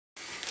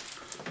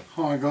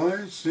Hi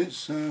guys,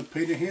 it's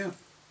Peter here,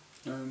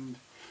 and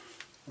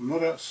I'm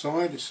not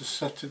outside. It's a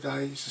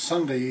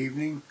Sunday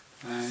evening,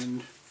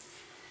 and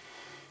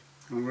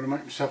I'm going to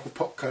make myself a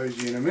pot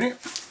cosy in a minute.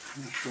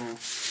 I shall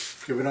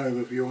give an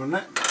overview on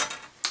that.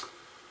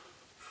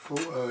 For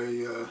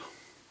a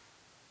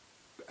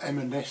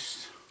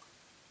M&S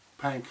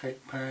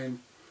pancake pan,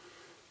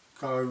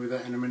 go over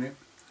that in a minute,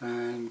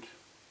 and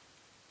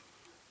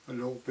a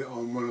little bit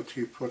on one or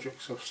two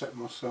projects I've set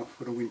myself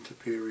for the winter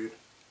period,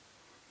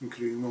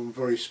 including one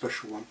very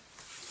special one.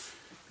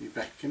 Be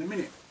back in a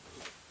minute.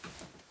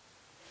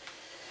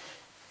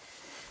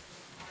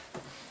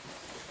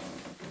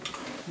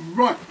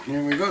 Right,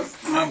 here we go.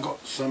 I've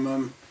got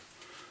some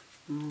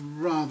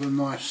rather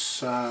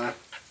nice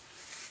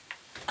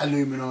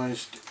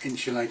aluminised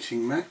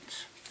insulating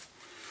mat,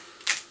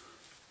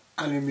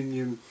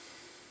 aluminium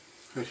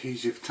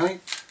adhesive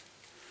tape,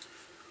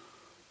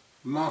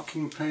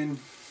 marking pen,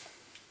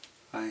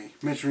 a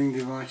measuring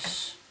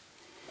device,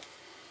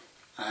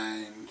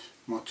 and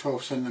my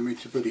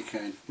 12cm buddy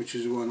can, which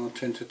is the one I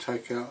tend to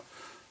take out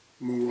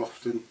more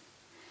often,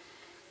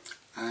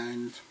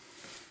 and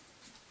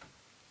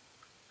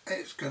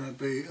it's going to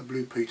be a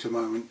Blue Peter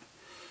moment.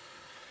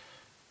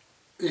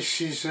 This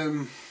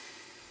isn't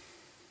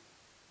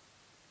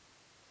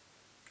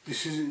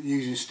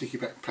using sticky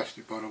back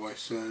plastic, by the way,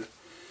 so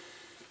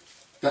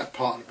that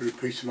part of the Blue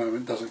Peter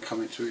moment doesn't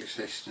come into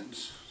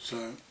existence.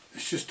 So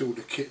it's just all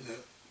the kit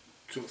that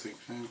sort of thing.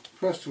 So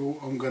first of all,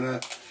 I'm going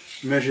to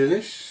measure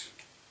this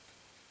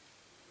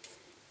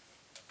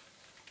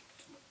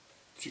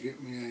to get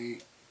me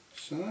a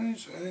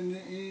size, and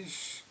it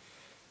is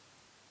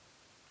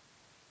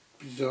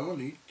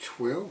bizarrely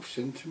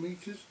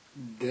 12cm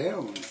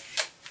down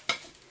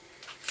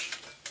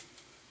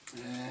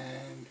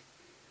and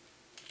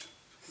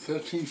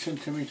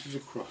 13cm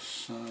across.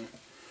 So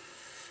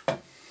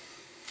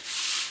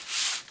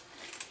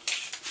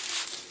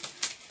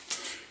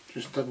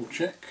just double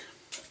check.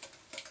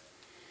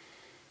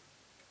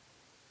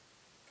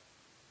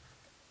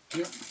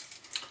 Yep.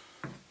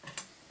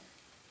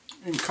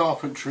 In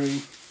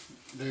carpentry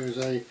there is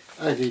a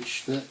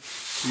adage that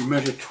you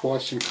measure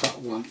twice and cut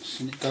once,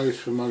 and it goes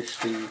for most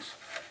things.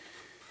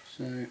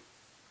 So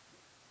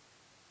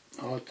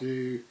I'll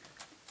do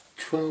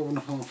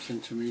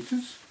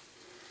 12.5cm,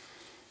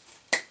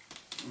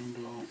 and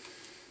I'll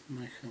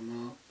make a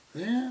mark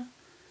there,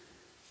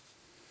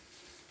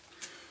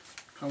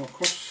 come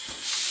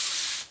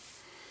across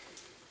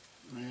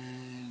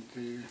and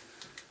do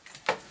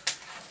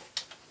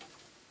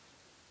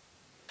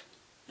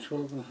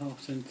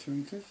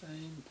 12.5cm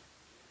and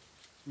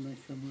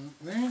make a mark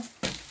there.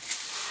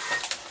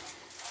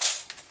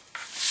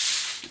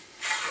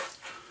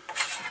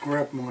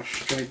 Grab my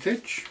straight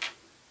edge,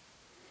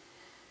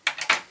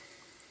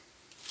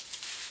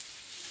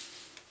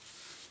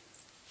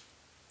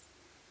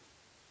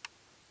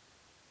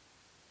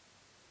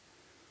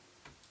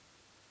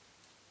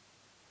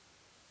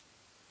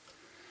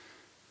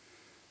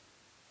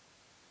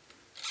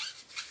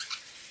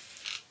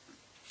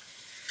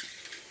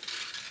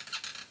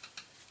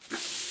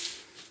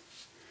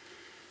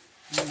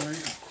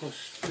 right across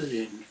the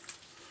end.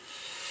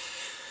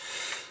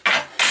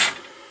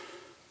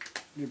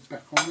 Get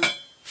back on it,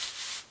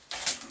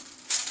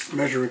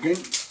 measure again,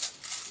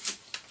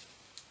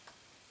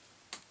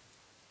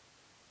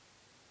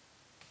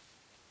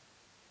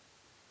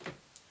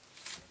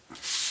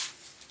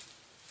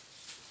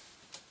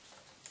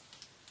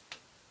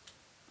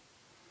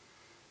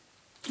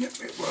 yep,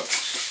 it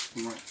works.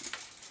 Right,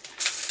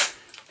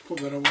 put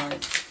that away.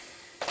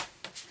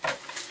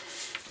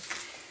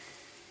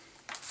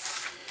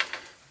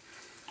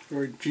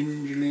 Very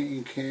gingerly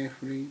and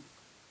carefully.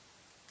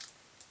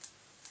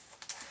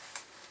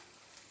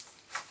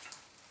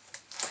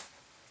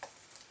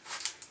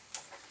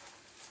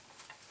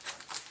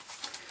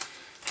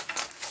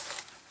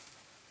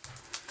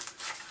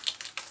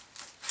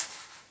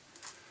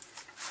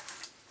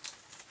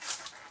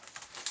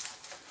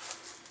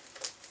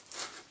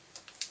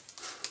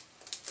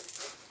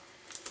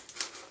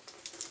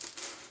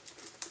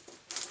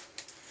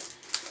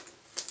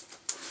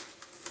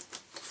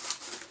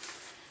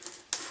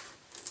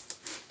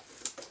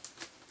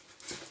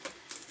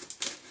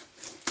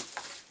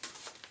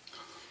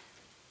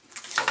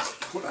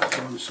 Put that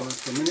to one side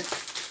for a minute.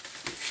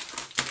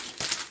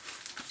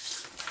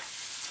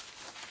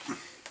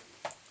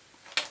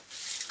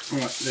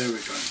 Right, there we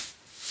go.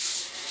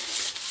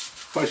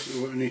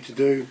 Basically what we need to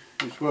do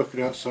is work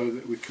it out so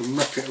that we can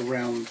wrap it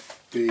around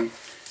the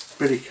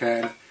billy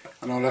can,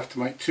 and I'll have to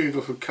make two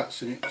little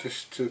cuts in it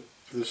just for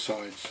the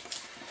sides.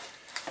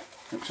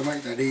 And to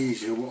make that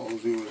easier, what I'll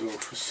do is I'll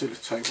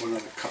facilitate one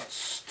of the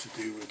cuts to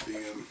do with the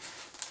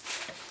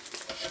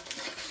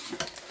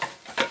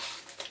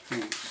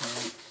thing.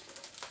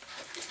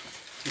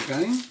 So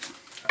again,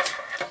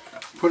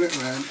 put it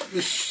around.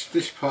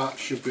 This part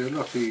should be a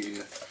lot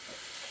easier.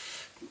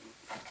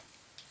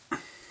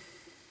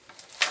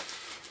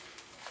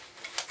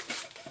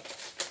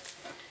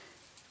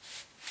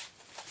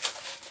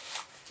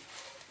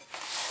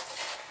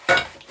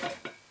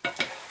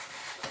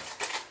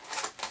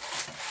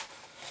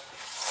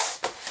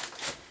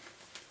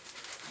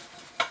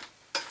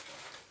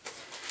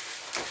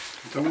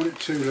 Don't want it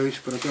too loose,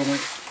 but I don't want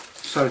it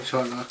so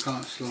tight that I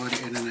can't slide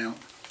it in and out.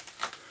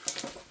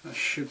 That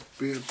should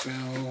be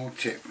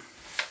about it.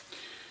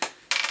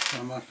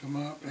 I'll make them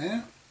up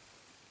there.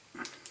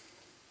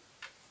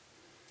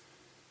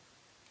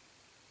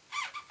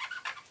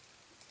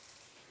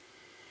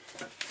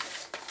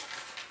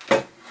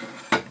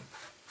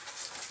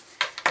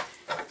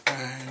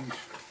 And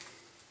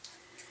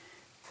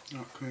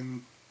I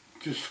can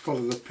just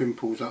follow the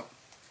pimples up.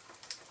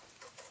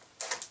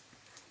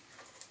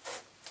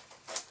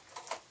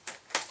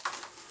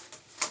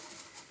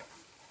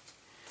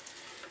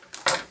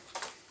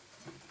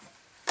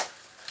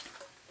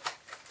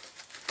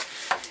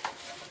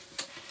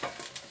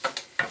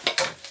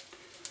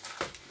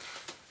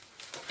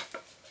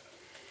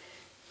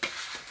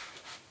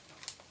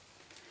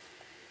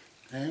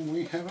 And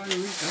we have a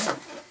result.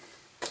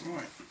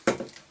 Right.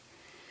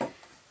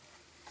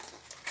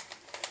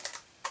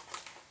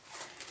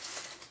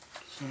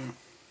 So,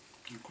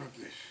 I'll grab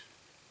this.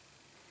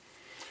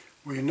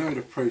 Well, you know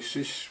the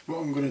process. What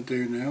I'm going to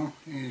do now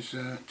is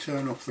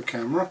turn off the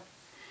camera,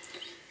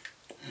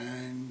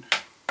 and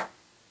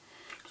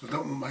because I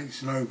don't want to make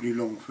this an overly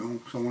long film,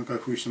 because I want to go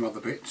through some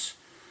other bits,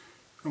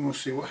 and we'll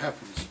see what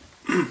happens.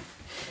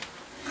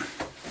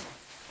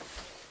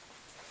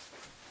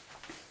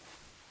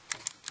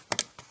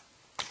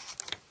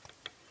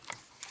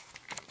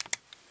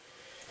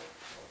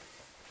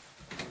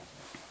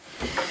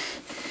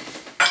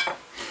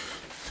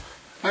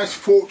 As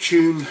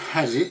fortune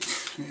has it,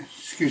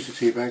 excuse the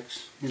tea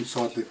bags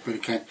inside the billy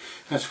can,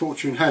 as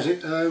fortune has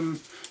it,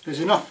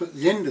 there's enough at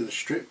the end of the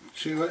strip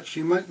to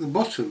actually make the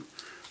bottom,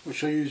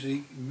 which I use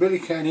the billy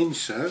can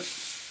insert.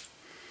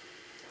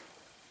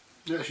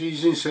 Actually,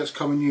 these inserts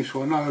come in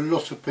useful. I know a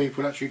lot of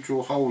people actually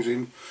draw holes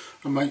in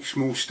and make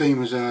small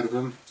steamers out of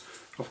them.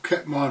 I've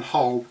kept mine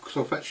whole because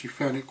I've actually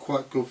found it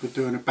quite good for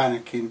doing a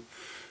bannequin.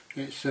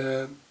 It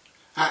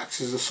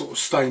acts as a sort of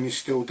stainless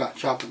steel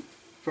Dutch oven.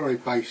 Very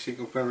basic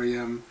or very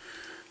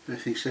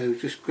nothing. So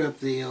just grab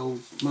the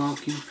old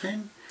marking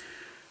pen,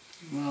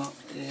 mark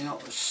the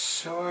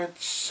outside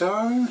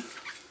so.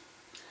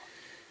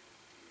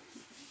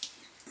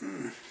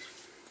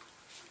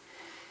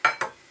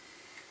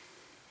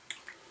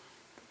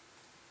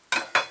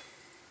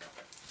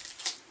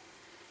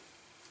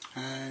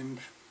 And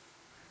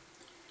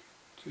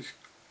just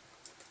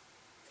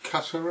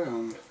cut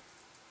around.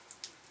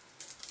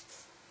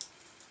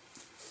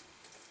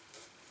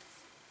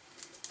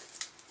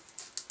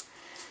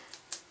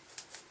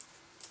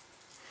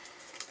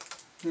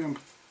 Yeah.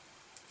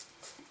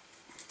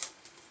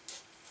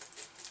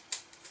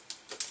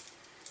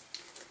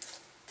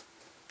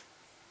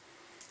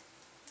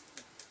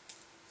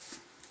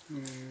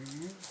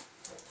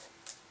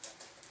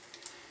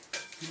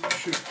 It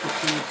should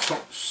put in the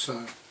top so,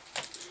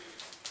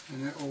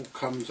 and it all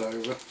comes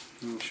over.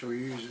 And I shall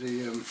use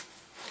the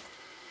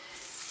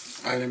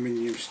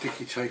aluminium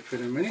sticky tape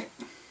in a minute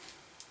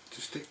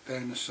to stick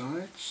down the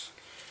sides.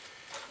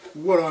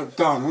 What I've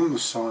done on the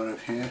side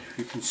of here, if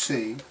you can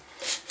see,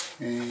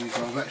 is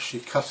I've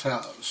actually cut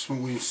out a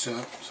small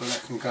insert so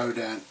that can go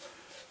down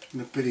and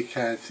the billy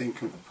can thing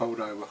can fold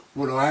over.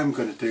 What I am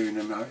going to do in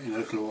a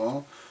little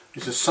while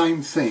is the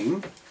same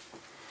thing,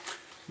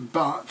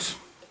 but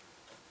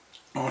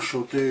I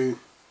shall do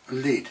a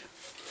lid.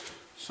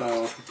 So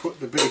I can put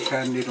the billy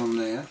can lid on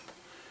there,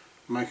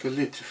 make a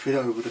lid to fit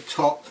over the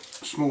top,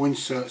 small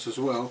inserts as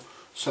well,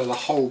 so the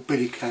whole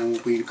billy can will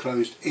be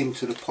enclosed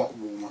into the pot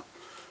warmer.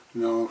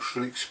 Now I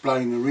shall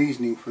explain the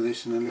reasoning for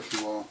this in a little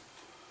while,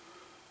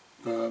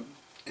 but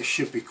it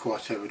should be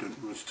quite evident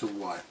as to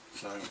why.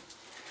 So,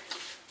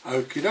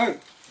 okie doke.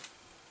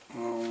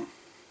 I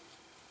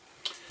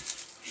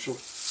shall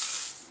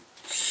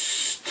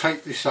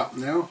take this up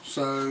now.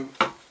 So,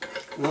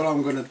 while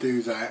I'm going to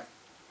do that,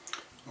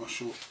 I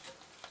shall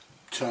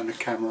turn the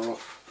camera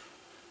off,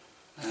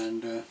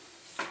 and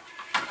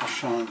I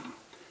shan't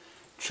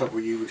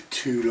trouble you with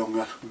too long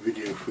a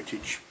video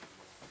footage.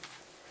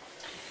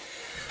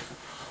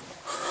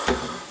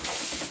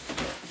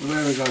 Well,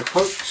 there we go,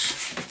 folks.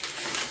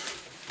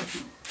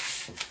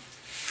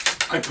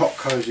 A pot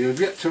cosy. I've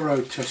yet to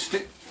road test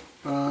it,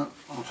 but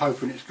I'm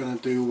hoping it's going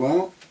to do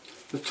well.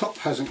 The top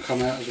hasn't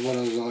come out as well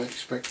as I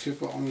expected,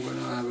 but I'm going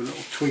to have a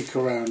little tweak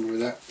around with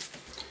that.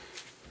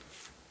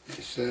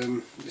 It's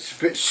a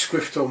bit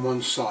squiffed on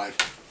one side,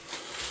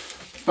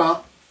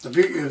 but the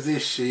beauty of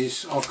this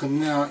is I can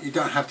now, you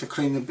don't have to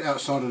clean the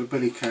outside of the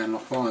billy can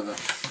off either,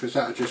 because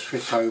that'll just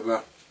fit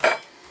over.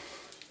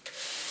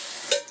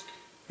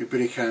 Your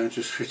billy can will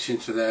just fit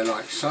into there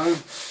like so.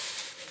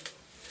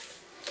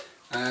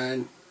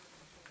 And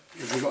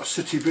if you've got a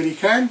sooty billy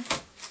can,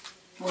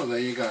 well, there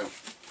you go.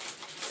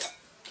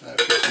 That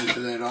fits into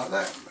there like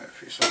that, that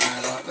fits on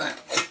there like that.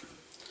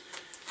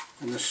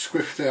 And the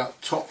squiffed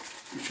out top,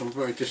 which I'm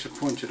very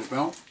disappointed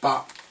about,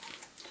 but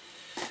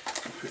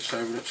it fits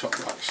over the top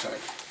like so.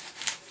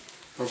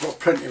 I've got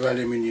plenty of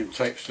aluminium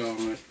tape, so I'm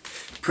going to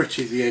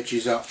pretty the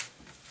edges up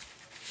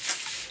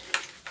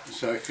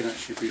so it can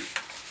actually be,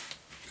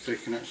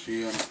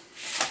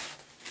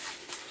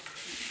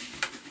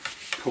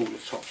 pull the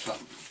tops up.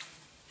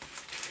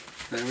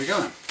 There we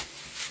go.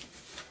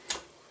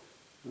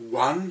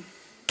 One.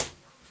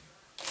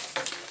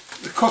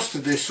 The cost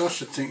of this, I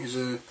should think, is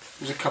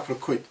a couple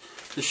of quid.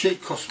 The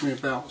sheet cost me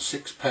about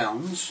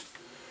 £6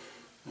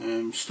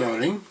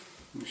 sterling.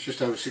 It's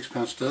just over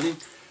 £6 sterling,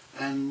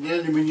 and the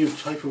aluminium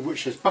tape, of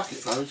which there's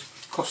bucket loads,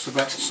 costs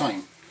about the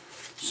same.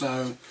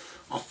 So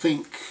I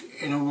think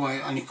in a way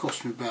it only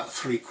cost me about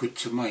 3 quid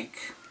to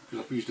make,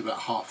 because I've used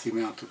about half the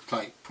amount of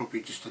tape,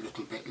 probably just a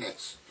little bit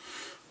less.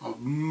 I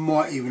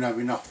might even have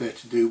enough there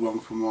to do one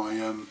for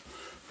my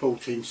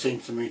 14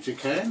 centimetre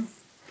can,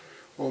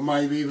 or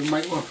maybe even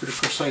make one for the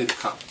Crusader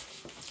cup.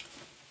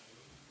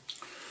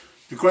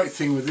 The great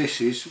thing with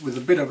this is, with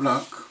a bit of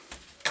luck,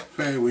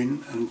 fair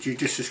wind and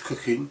judicious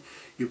cooking,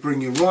 you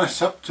bring your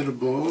rice up to the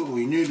boil, or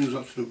your noodles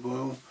up to the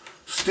boil,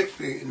 stick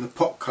it in the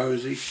pot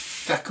cosey,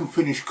 that can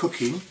finish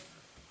cooking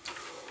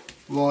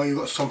while you've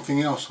got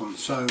something else on,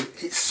 so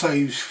it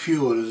saves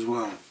fuel as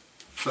well.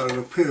 So in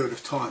a period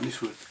of time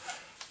this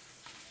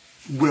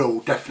will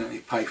definitely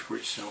pay for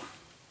itself.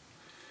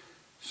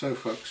 So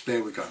folks,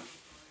 there we go,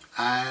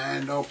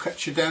 and I'll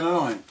catch you down the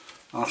line.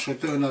 I shall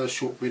do another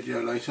short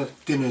video later.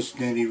 Dinner's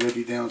nearly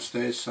ready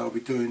downstairs, so I'll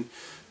be doing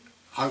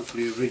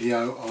hopefully a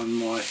video on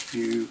my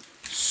new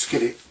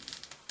skillet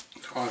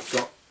I've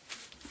got.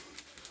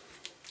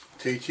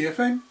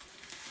 TTFN.